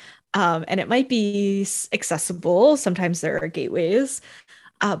happening, and it might be accessible. Sometimes there are gateways,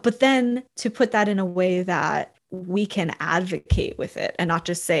 but then to put that in a way that we can advocate with it and not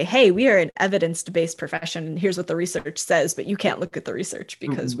just say, hey, we are an evidence-based profession and here's what the research says, but you can't look at the research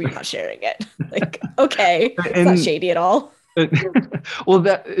because we're not sharing it. Like, okay, it's not shady at all. Well,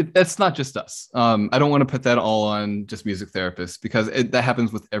 that's not just us. I don't want to put that all on just music therapists, because that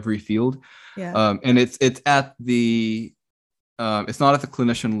happens with every field. Yeah. And it's at the it's not at the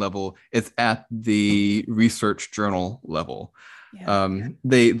clinician level, it's at the research journal level. Yeah.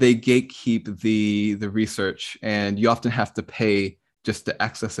 They gatekeep the research, and you often have to pay just to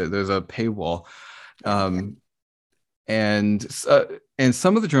access it. There's a paywall, and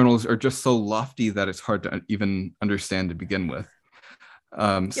some of the journals are just so lofty that it's hard to even understand to begin with.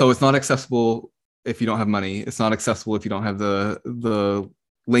 So it's not accessible if you don't have money. It's not accessible if you don't have the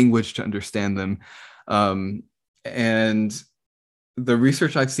language to understand them. And the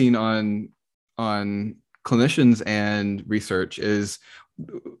research I've seen on clinicians and research is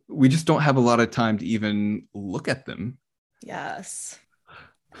we just don't have a lot of time to even look at them. Yes.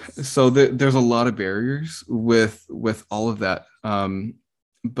 So there's a lot of barriers with all of that.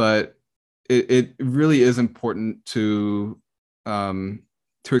 But it really is important to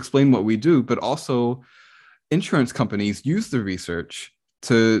explain what we do, but also insurance companies use the research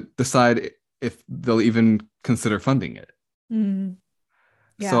to decide if they'll even consider funding it. Mm.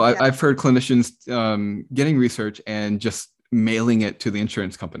 Yeah, so I've heard clinicians getting research and just mailing it to the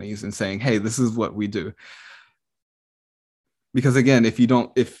insurance companies and saying, hey, this is what we do. Because again, if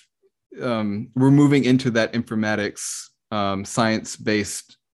we're moving into that informatics,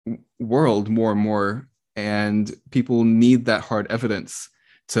 science-based world more and more, and people need that hard evidence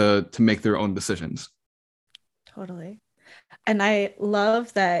to make their own decisions. Totally. And I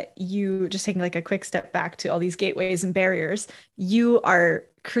love that you, just taking like a quick step back to all these gateways and barriers, you are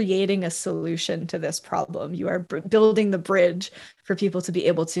creating a solution to this problem. You are building the bridge for people to be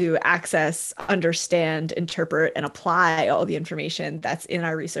able to access, understand, interpret, and apply all the information that's in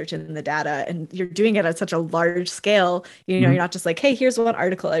our research and in the data. And you're doing it at such a large scale. You know, mm-hmm. You're not just like, hey, here's one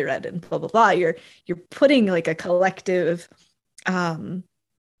article I read and blah, blah, blah. You're putting like a collective,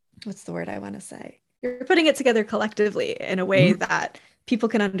 what's the word I want to say? You're putting it together collectively in a way mm-hmm. that people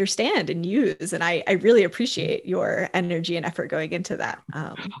can understand and use. And I really appreciate your energy and effort going into that,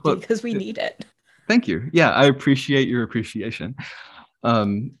 because we need it. Thank you. Yeah, I appreciate your appreciation.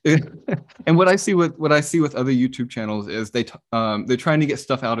 And what I see with other YouTube channels is they're trying to get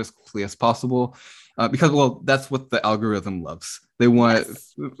stuff out as quickly as possible, because, well, that's what the algorithm loves. They want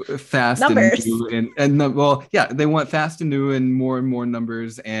fast numbers. And new, well, yeah, they want fast and new and more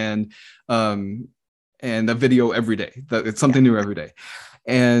numbers and a video every day. It's something new every day.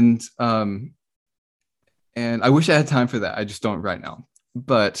 And I wish I had time for that. I just don't right now.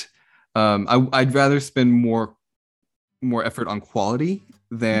 But I'd rather spend more effort on quality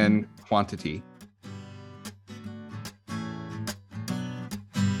than quantity.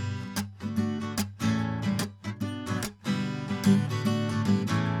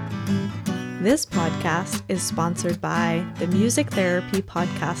 This podcast is sponsored by the Music Therapy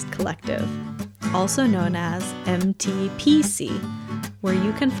Podcast Collective, also known as MTPC. where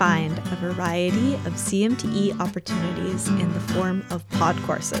you can find a variety of CMTE opportunities in the form of pod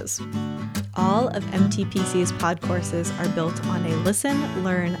courses. All of MTPC's pod courses are built on a listen,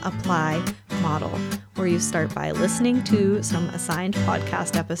 learn, apply model, where you start by listening to some assigned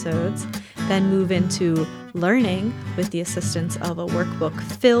podcast episodes, then move into learning with the assistance of a workbook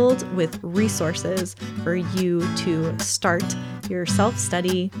filled with resources for you to start your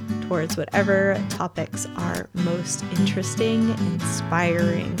self-study towards whatever topics are most interesting,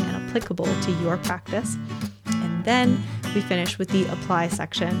 inspiring, and applicable to your practice. And then we finish with the apply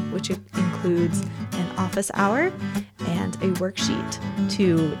section, which includes an office hour and a worksheet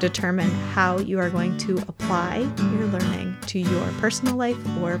to determine how you are going to apply your learning to your personal life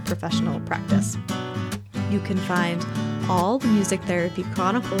or professional practice. You can find all the Music Therapy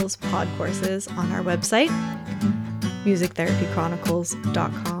Chronicles pod courses on our website,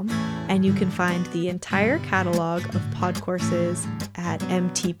 musictherapychronicles.com, and you can find the entire catalog of pod courses at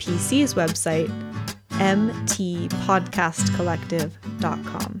MTPC's website,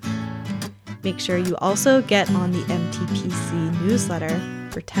 mtpodcastcollective.com. Make sure you also get on the MTPC newsletter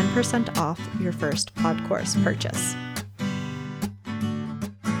for 10% off your first pod course purchase.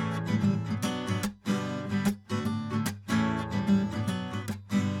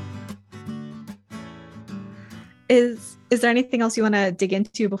 Is there anything else you want to dig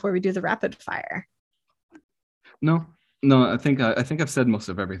into before we do the rapid fire? No, I think I've said most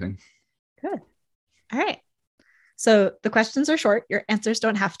of everything. Good. All right. So the questions are short. Your answers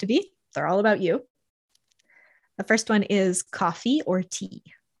don't have to be. They're all about you. The first one is coffee or tea?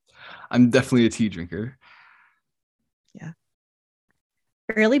 I'm definitely a tea drinker. Yeah.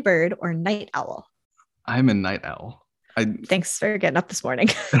 Early bird or night owl? I'm a night owl. Thanks for getting up this morning.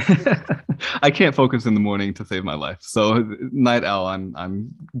 I can't focus in the morning to save my life. So night owl,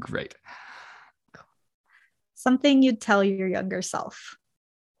 I'm great. Something you'd tell your younger self?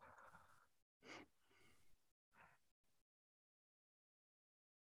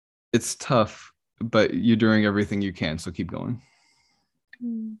 It's tough, but you're doing everything you can, so keep going.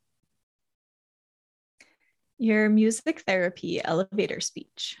 Your music therapy elevator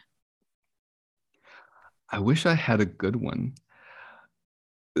speech? I wish I had a good one.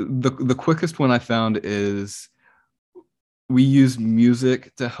 The quickest one I found is we use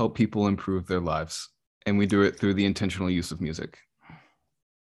music to help people improve their lives, and we do it through the intentional use of music.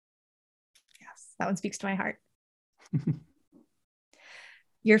 Yes, that one speaks to my heart.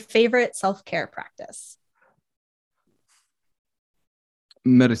 Your favorite self-care practice?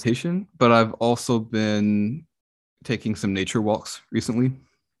 Meditation, but I've also been taking some nature walks recently.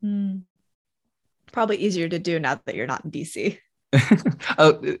 Probably easier to do now that you're not in DC.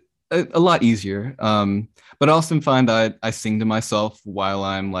 A lot easier. But I often find I sing to myself while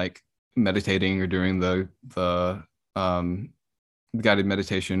I'm like meditating or doing the guided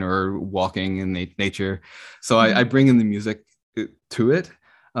meditation or walking in nature. So I bring in the music to it.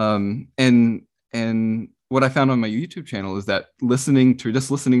 And what I found on my YouTube channel is that listening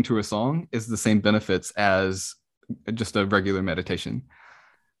to a song is the same benefits as just a regular meditation.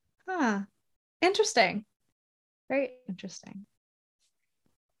 Interesting. Very interesting.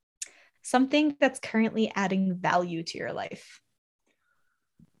 Something that's currently adding value to your life?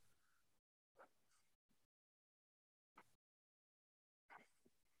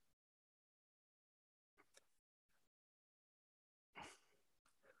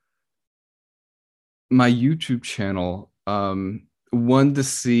 My YouTube channel, one, to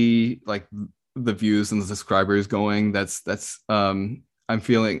see like the views and the subscribers going. That's I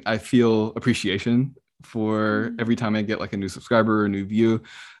feel appreciation for every time I get like a new subscriber or a new view.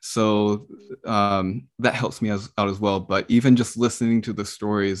 So that helps me out as well. But even just listening to the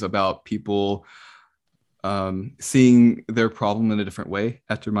stories about people seeing their problem in a different way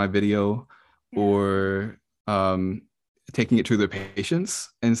after my video, or taking it to their patients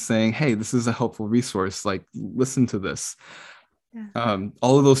and saying, hey, this is a helpful resource, like listen to this.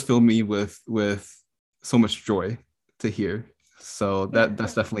 All of those fill me with so much joy to hear. So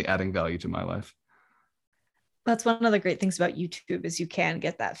that's definitely adding value to my life. That's one of the great things about YouTube is you can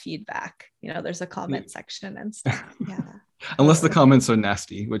get that feedback. You know, there's a comment section and stuff. Yeah. Unless the comments are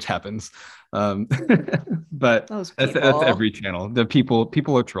nasty, which happens. But that's every channel. The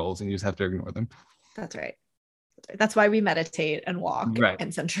people are trolls and you just have to ignore them. That's right. That's why we meditate and walk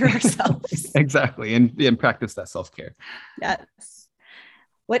and center ourselves. Exactly. And practice that self-care. Yes.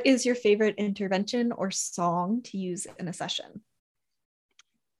 What is your favorite intervention or song to use in a session?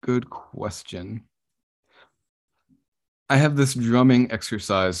 Good question. I have this drumming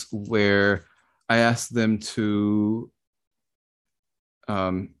exercise where I ask them to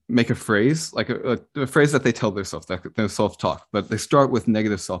make a phrase, like a phrase that they tell themselves, that their self-talk, but they start with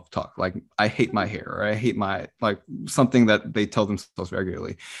negative self-talk, like I hate my hair, or I hate my, like something that they tell themselves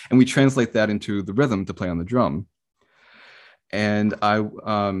regularly. And we translate that into the rhythm to play on the drum. And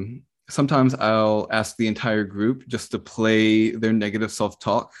sometimes I'll ask the entire group just to play their negative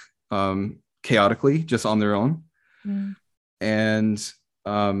self-talk chaotically, just on their own. Mm. And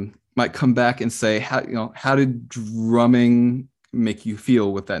might come back and say, how did drumming make you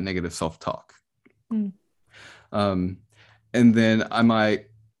feel with that negative self-talk? Mm. And then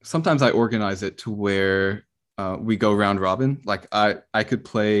sometimes I organize it to where we go round robin. Like I could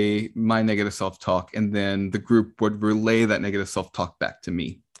play my negative self-talk, and then the group would relay that negative self-talk back to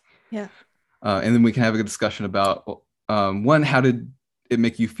me. Yeah. And then we can have a discussion about one, how did it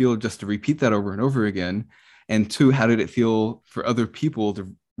make you feel just to repeat that over and over again? And two, how did it feel for other people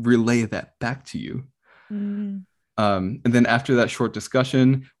to relay that back to you? Mm. And then after that short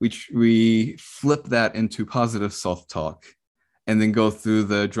discussion, we flip that into positive self-talk, and then go through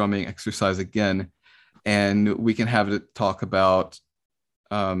the drumming exercise again. And we can have it talk about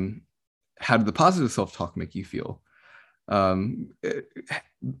how did the positive self-talk make you feel? Did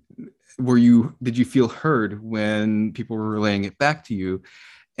you feel heard when people were relaying it back to you?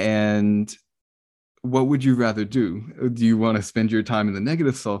 And what would you rather do? Do you want to spend your time in the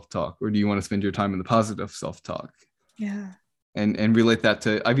negative self-talk, or do you want to spend your time in the positive self-talk? Yeah. And relate that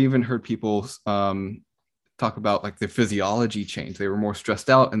to, I've even heard people talk about like their physiology change. They were more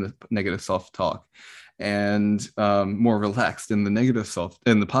stressed out in the negative self-talk, and more relaxed in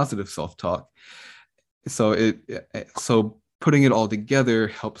the positive self-talk. So putting it all together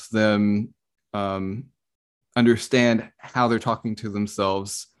helps them understand how they're talking to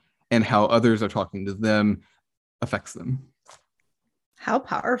themselves, and how others are talking to them affects them. How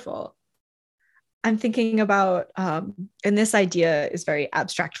powerful. I'm thinking about, and this idea is very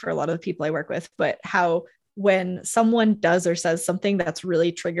abstract for a lot of the people I work with, but how when someone does or says something that's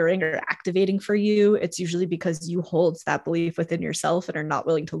really triggering or activating for you, it's usually because you hold that belief within yourself and are not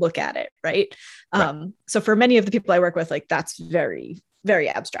willing to look at it, right? So for many of the people I work with, like that's very, very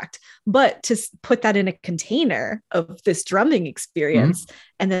abstract. But to put that in a container of this drumming experience,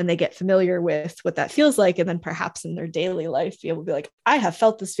 and then they get familiar with what that feels like, and then perhaps in their daily life be able to be like, I have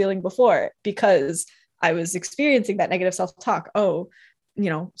felt this feeling before because I was experiencing that negative self-talk. Oh,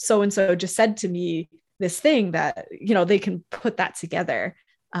 so and so just said to me this thing that, they can put that together,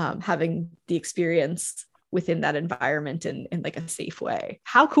 having the experience within that environment in like a safe way.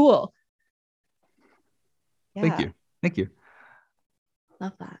 How cool. Yeah. Thank you.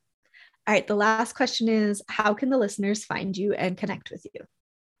 Love that. All right. The last question is, how can the listeners find you and connect with you?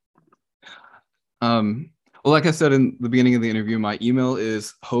 Well, like I said in the beginning of the interview, my email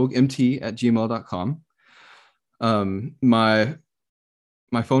is hogemt@gmail.com.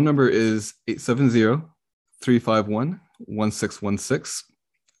 My phone number is 870-351-1616.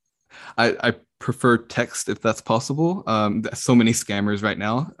 I prefer text if that's possible. So many scammers right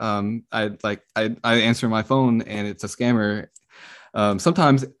now. I answer my phone and it's a scammer.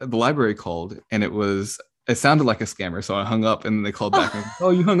 Sometimes the library called and it sounded like a scammer, so I hung up, and then they called back and,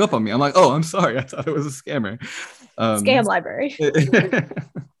 oh, you hung up on me. I'm like, oh, I'm sorry, I thought it was a scammer. Scam library.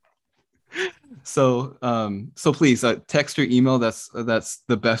 So please text or email. That's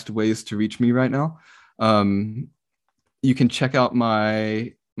the best ways to reach me right now. You can check out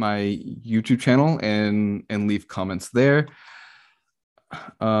my YouTube channel and leave comments there.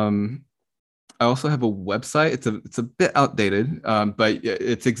 I also have a website. It's a bit outdated, but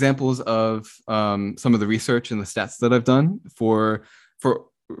it's examples of some of the research and the stats that I've done for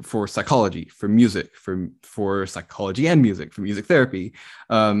psychology, for music, for psychology and music, for music therapy.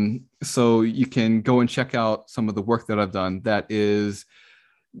 So you can go and check out some of the work that I've done. That is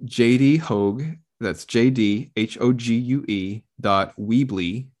JD Hogue. That's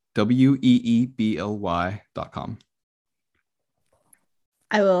JDHOGUE.weebly, WEEBLY.com.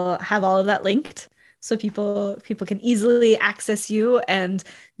 I will have all of that linked so people can easily access you, and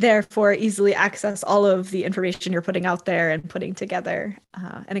therefore easily access all of the information you're putting out there and putting together.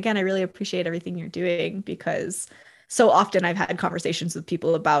 And again, I really appreciate everything you're doing, because so often I've had conversations with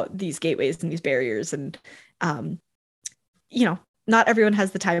people about these gateways and these barriers, and not everyone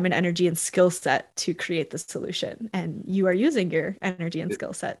has the time and energy and skill set to create the solution, and you are using your energy and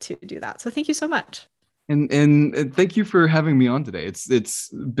skill set to do that. So thank you so much. And thank you for having me on today. It's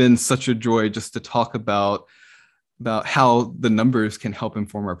been such a joy just to talk about how the numbers can help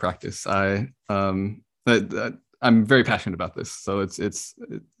inform our practice. I'm very passionate about this, so it's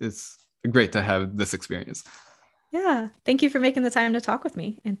great to have this experience. Yeah, thank you for making the time to talk with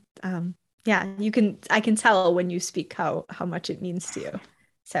me, and Yeah, I can tell when you speak how much it means to you.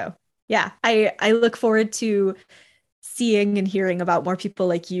 So yeah, I look forward to seeing and hearing about more people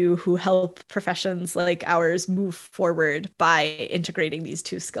like you who help professions like ours move forward by integrating these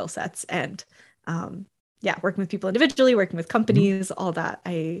two skill sets and yeah, working with people individually, working with Mhm. companies, all that.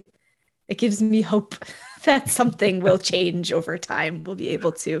 It gives me hope that something will change over time. We'll be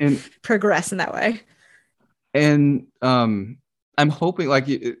able to And progress in that way. and I'm hoping like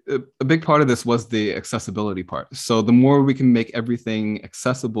a big part of this was the accessibility part. So the more we can make everything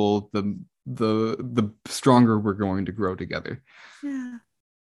accessible, the stronger we're going to grow together. Yeah.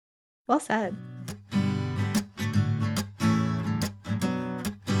 Well said.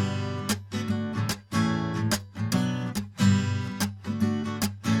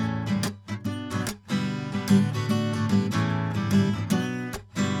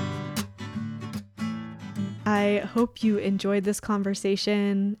 I hope you enjoyed this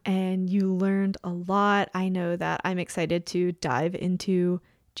conversation and you learned a lot. I know that I'm excited to dive into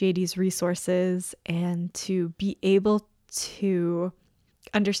JD's resources and to be able to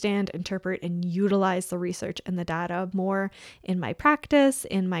understand, interpret, and utilize the research and the data more in my practice,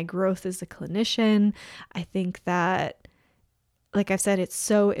 in my growth as a clinician. I think that, like I've said, it's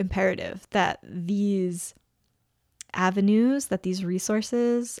so imperative that these avenues, that these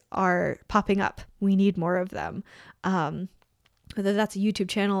resources are popping up. We need more of them. Whether that's a YouTube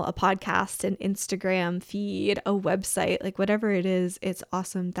channel, a podcast, an Instagram feed, a website, like whatever it is, it's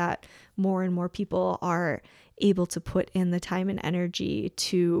awesome that more and more people are able to put in the time and energy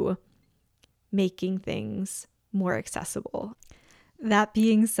to making things more accessible. That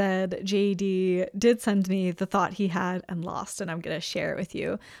being said, JD did send me the thought he had and lost, and I'm going to share it with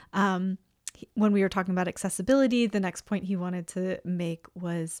you. When we were talking about accessibility, the next point he wanted to make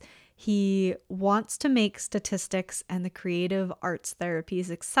was he wants to make statistics and the creative arts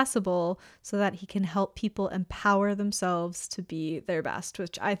therapies accessible so that he can help people empower themselves to be their best,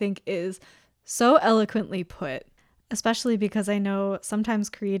 which I think is so eloquently put, especially because I know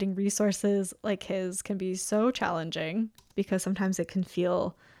sometimes creating resources like his can be so challenging because sometimes it can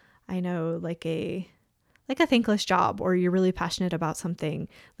feel, I know, like a thankless job, or you're really passionate about something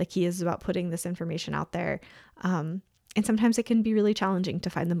like he is about putting this information out there. And sometimes it can be really challenging to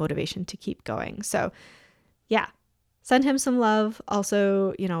find the motivation to keep going. So yeah, send him some love.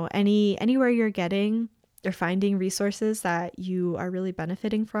 Also, you know, anywhere you're getting or finding resources that you are really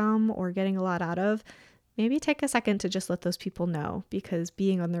benefiting from or getting a lot out of, maybe take a second to just let those people know, because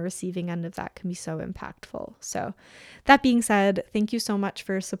being on the receiving end of that can be so impactful. So that being said, thank you so much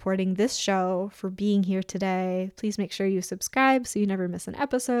for supporting this show, for being here today. Please make sure you subscribe so you never miss an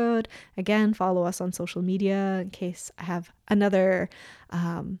episode. Again, follow us on social media in case I have another,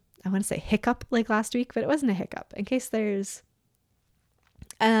 I want to say hiccup like last week, but it wasn't a hiccup. In case there's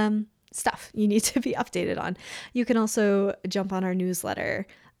stuff you need to be updated on. You can also jump on our newsletter.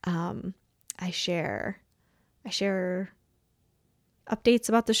 I share updates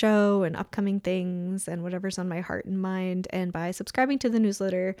about the show and upcoming things and whatever's on my heart and mind. And by subscribing to the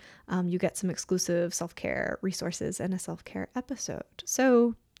newsletter, you get some exclusive self-care resources and a self-care episode.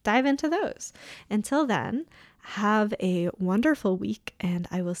 So dive into those. Until then, have a wonderful week, and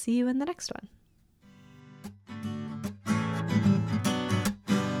I will see you in the next one.